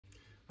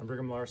I'm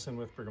Brigham Larson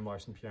with Brigham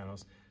Larson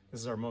Pianos.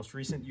 This is our most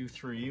recent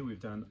U3. We've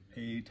done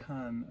a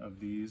ton of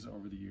these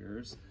over the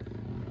years.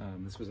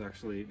 This was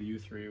actually, the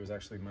U3 was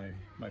actually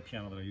my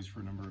piano that I used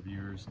for a number of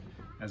years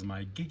as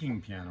my gigging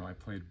piano. I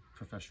played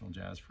professional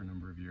jazz for a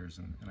number of years,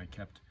 and I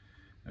kept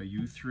a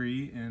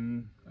U3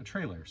 in a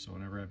trailer. So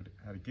whenever I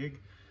had a gig,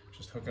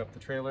 just hook up the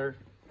trailer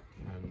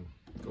and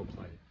go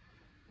play.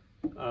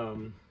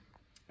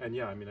 And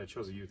yeah, I mean, I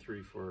chose a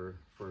U3 for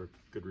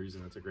good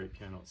reason. It's a great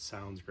piano. It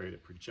sounds great.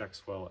 It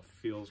projects well. It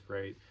feels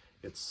great.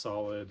 It's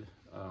solid.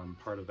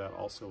 Part of that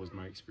also was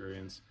my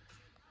experience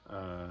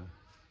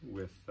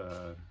with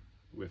the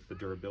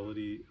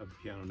durability of the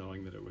piano,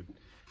 knowing that it would,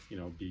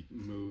 be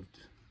moved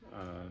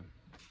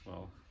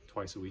well,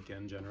 twice a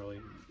weekend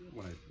generally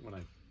when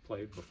I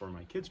played before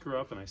my kids grew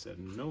up, and I said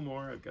no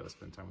more. I've got to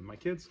spend time with my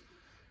kids.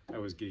 I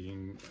was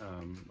gigging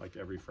like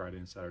every Friday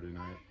and Saturday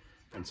night.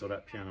 And so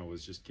that piano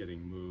was just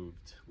getting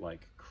moved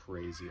like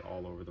crazy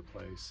all over the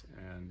place,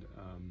 and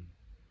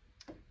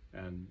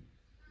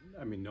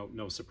I mean,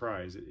 no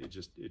surprise, it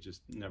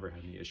just never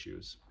had any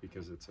issues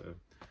because it's a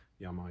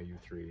Yamaha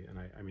U3, and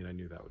I mean, I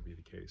knew that would be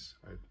the case.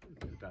 At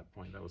that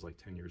point, that was like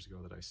 10 years ago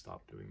that I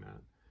stopped doing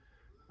that.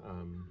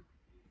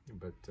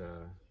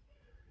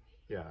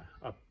 Yeah,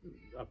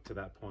 up to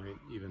that point,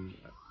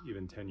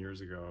 even 10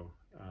 years ago,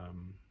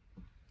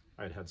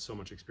 I'd had so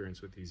much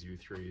experience with these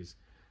U3s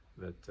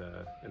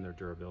that and their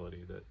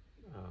durability that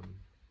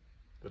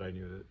I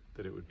knew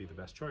that it would be the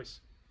best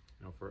choice,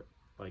 for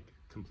like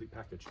complete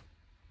package.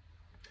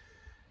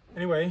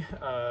 Anyway,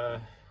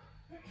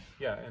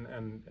 yeah,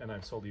 and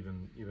I've sold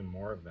even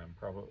more of them,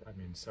 probably, I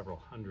mean, several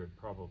hundred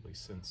probably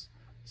since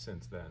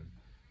then,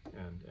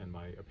 and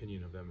my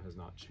opinion of them has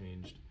not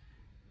changed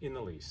in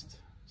the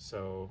least.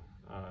 So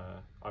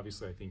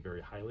obviously I think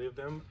very highly of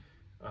them.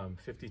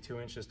 52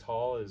 inches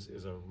tall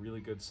is a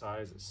really good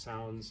size. It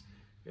sounds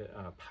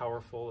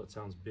powerful, it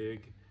sounds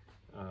big,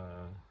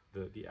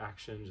 the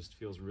action just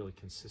feels really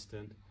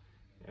consistent,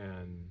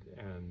 and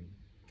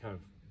kind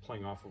of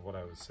playing off of what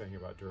I was saying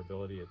about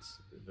durability, it's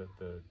that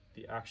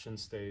the action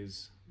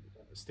stays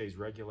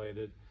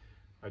regulated.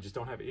 I just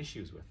don't have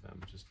issues with them.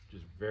 Just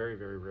very,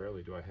 very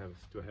rarely do I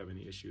have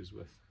any issues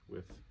with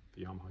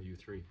the Yamaha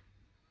U3.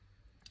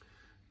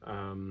 I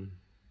don't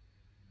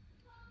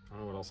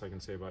know what else I can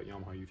say about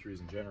Yamaha U3s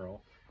in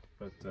general,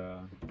 but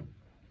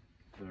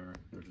they're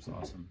just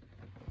awesome.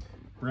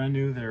 Brand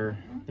new, they're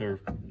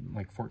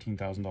like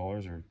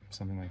 $14,000 or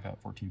something like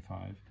that,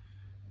 $14,500,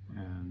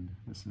 and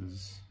this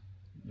is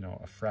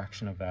a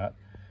fraction of that.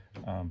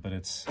 But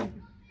it's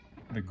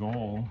the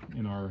goal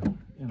in our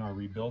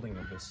rebuilding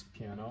of this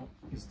piano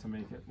is to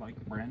make it like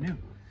brand new.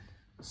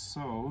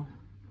 So,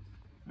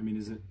 I mean,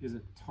 is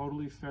it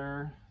totally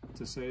fair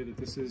to say that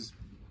this is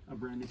a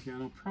brand new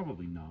piano?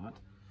 Probably not,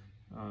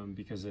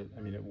 because it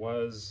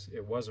was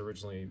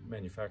originally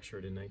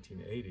manufactured in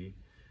 1980.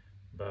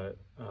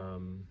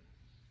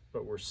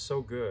 But we're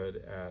so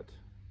good at,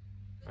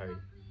 I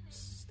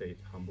state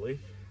humbly,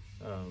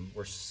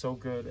 we're so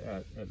good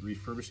at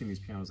refurbishing these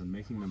pianos and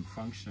making them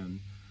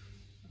function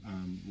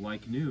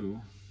like new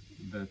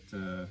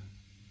that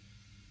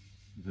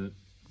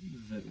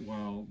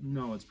while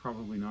no, it's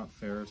probably not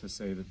fair to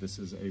say that this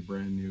is a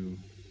brand new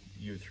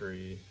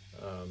U3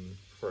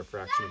 for a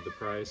fraction of the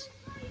price.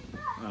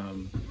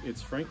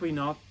 It's frankly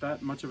not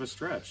that much of a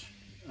stretch.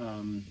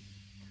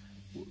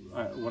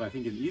 What I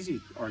think an easy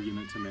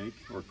argument to make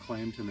or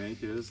claim to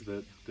make is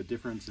that the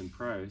difference in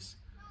price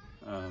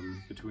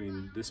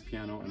between this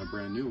piano and a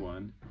brand new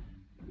one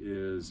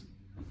is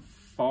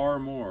far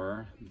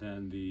more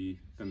than the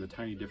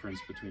tiny difference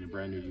between a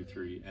brand new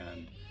U3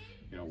 and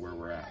where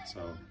we're at.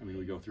 So I mean,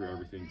 we go through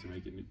everything to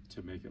make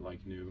it like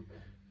new,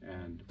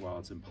 and while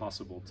it's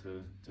impossible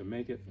to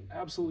make it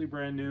absolutely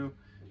brand new,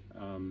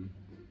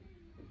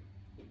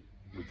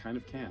 we kind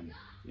of can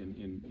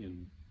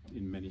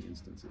in many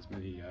instances,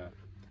 many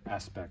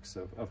aspects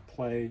of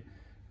play,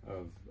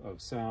 of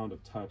sound,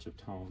 of touch, of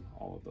tone,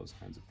 all of those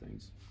kinds of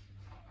things.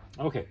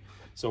 Okay,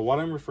 so what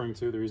I'm referring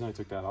to, the reason I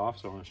took that off,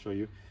 so I want to show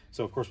you.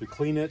 So of course we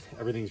clean it.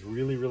 Everything's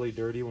really, really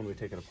dirty when we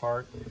take it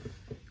apart.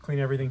 Clean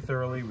everything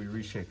thoroughly. We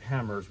reshape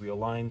hammers. We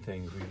align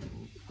things.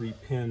 We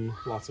repin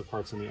lots of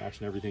parts in the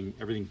action.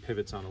 Everything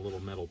pivots on a little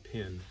metal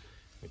pin.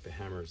 Like the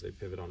hammers, they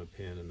pivot on a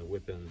pin, and the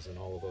whip-ins and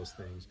all of those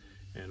things.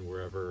 And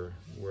wherever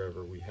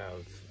we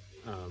have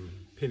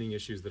pinning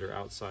issues that are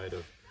outside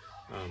of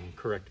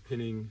correct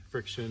pinning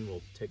friction,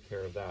 we'll take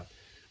care of that.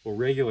 We'll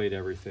regulate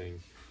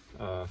everything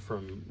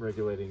from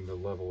regulating the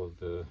level of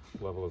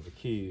the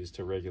keys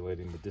to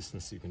regulating the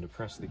distance you can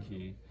depress the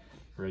key,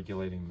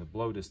 regulating the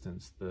blow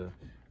distance, the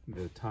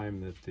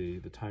timing that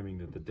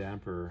the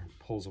damper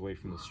pulls away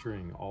from the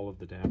string. All of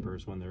the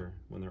dampers, when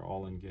they're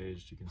all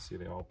engaged, you can see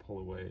they all pull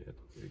away at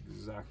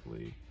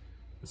exactly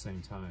the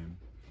same time,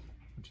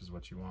 which is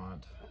what you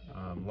want.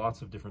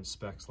 Lots of different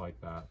specs like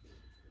that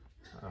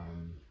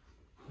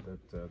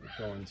that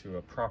go into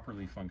a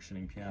properly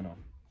functioning piano.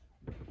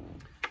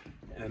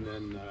 And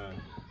then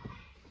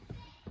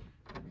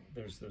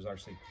there's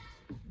actually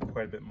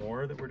quite a bit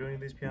more that we're doing in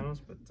these pianos,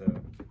 but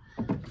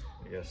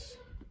I guess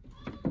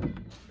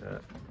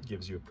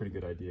gives you a pretty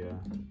good idea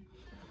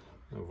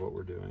of what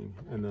we're doing.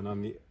 And then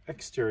on the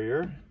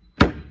exterior,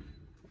 if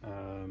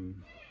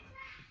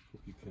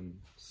you can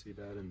see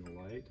that in the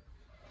light,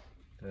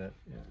 that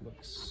it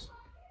looks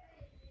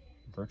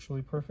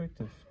virtually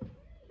perfect. If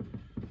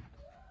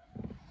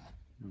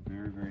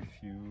very, very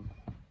few,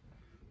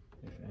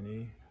 if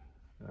any,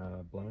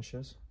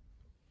 blemishes.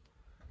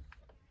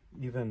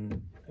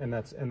 Even, and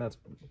that's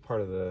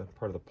part of the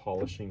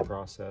polishing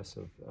process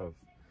of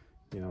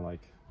you know,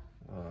 like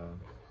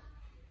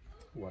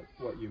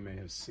what you may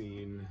have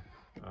seen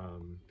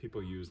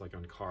people use like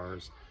on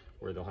cars,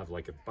 where they'll have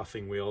like a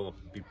buffing wheel, they'll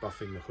be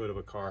buffing the hood of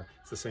a car.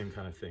 It's the same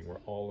kind of thing, where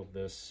all of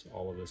this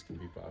can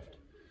be buffed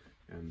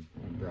and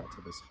brought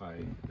to this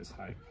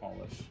high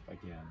polish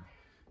again.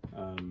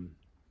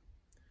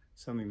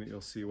 Something that you'll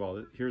see,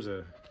 well, here's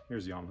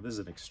Yamaha. This is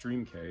an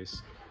extreme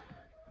case,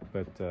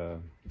 but I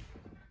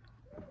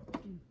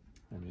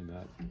mean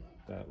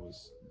that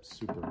was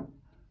super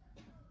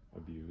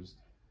abused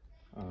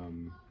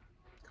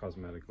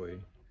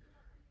cosmetically.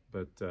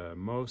 But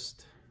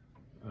most,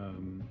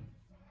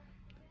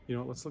 you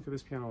know, let's look at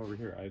this piano over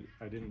here.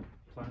 I didn't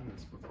plan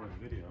this before the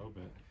video,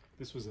 but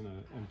this was in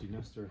an empty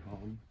nester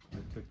home. I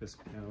took this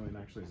piano in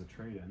actually as a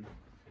trade-in,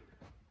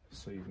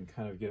 so you can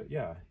kind of get,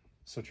 yeah.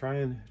 So try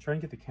and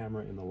get the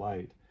camera in the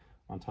light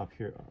on top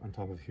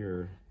of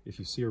here. If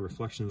you see a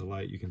reflection of the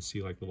light, you can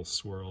see like little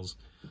swirls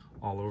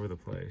all over the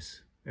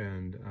place.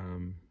 And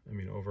I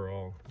mean,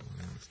 overall,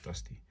 it's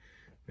dusty,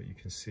 but you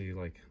can see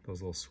like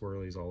those little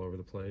swirlies all over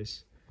the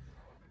place.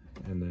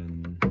 And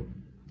then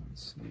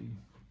let's see,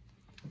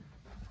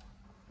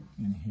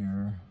 in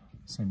here,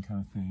 same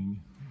kind of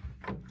thing.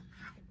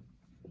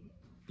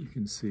 You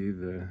can see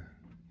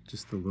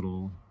just the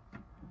little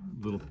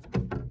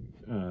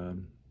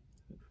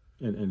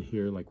and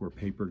here, like where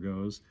paper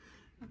goes.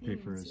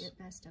 Paper is, see it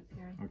best up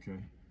here. Okay.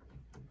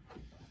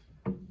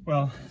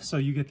 Well, so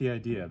you get the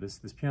idea. This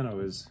piano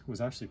was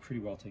actually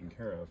pretty well taken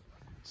care of.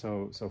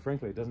 So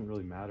frankly, it doesn't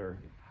really matter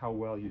how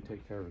well you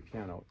take care of a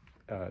piano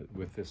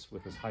with this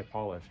high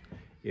polish.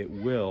 It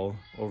will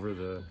over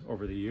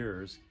the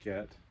years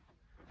get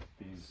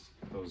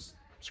those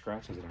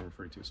scratches that I'm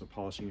referring to. So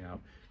polishing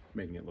out,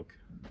 making it look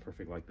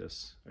perfect like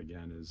this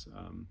again is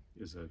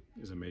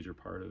a major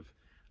part of,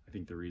 I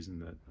think, the reason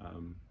that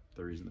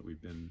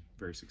we've been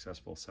very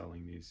successful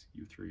selling these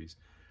U3s.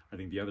 I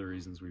think the other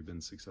reasons we've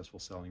been successful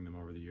selling them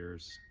over the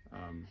years,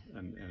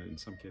 and in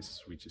some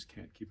cases we just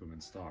can't keep them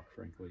in stock,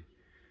 frankly,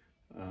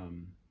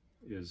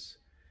 is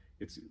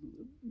it's,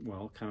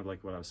 well, kind of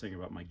like what I was saying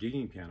about my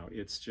gigging piano.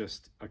 It's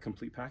just a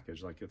complete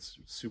package. Like, it's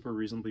super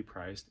reasonably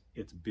priced.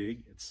 It's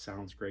big. It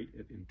sounds great.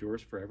 It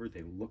endures forever.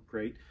 They look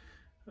great.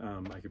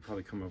 I could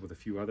probably come up with a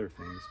few other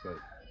things, but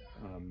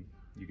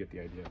you get the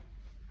idea.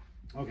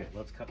 Okay,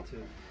 let's cut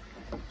to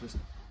just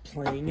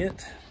playing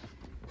it.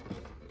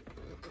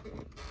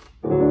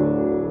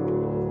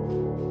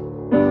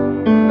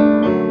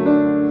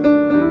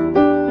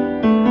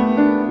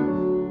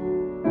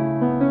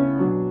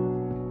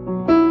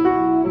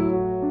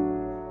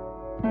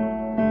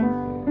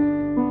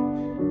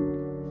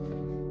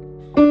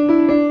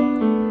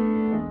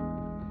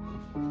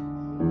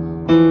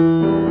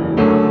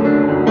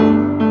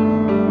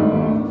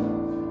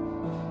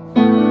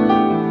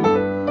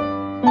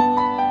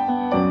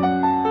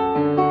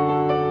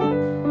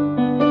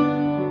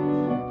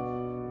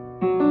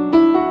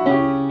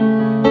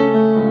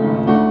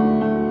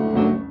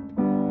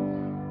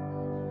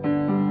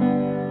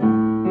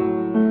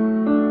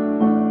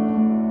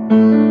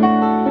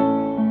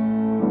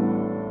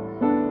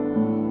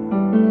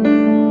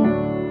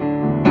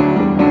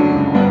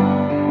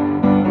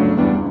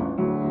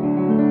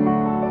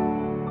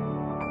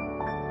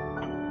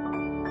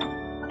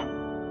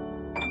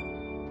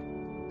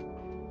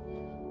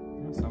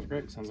 Sounds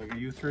great. Sounds like a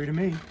U3 to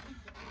me.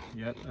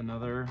 Yet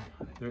another.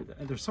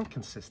 They're so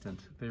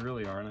consistent. They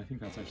really are, and I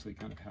think that's actually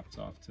kind of hats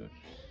off to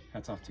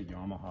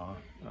Yamaha.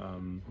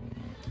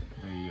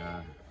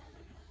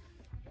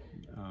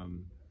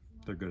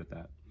 They're good at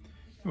that.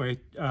 Anyway,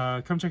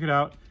 come check it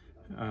out.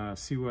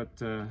 See what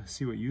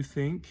you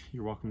think.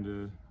 You're welcome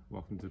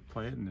to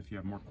play it, and if you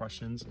have more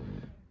questions,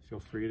 feel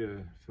free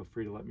to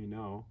let me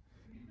know.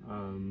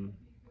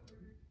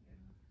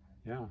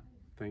 Yeah,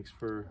 thanks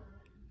for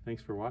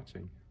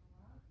watching.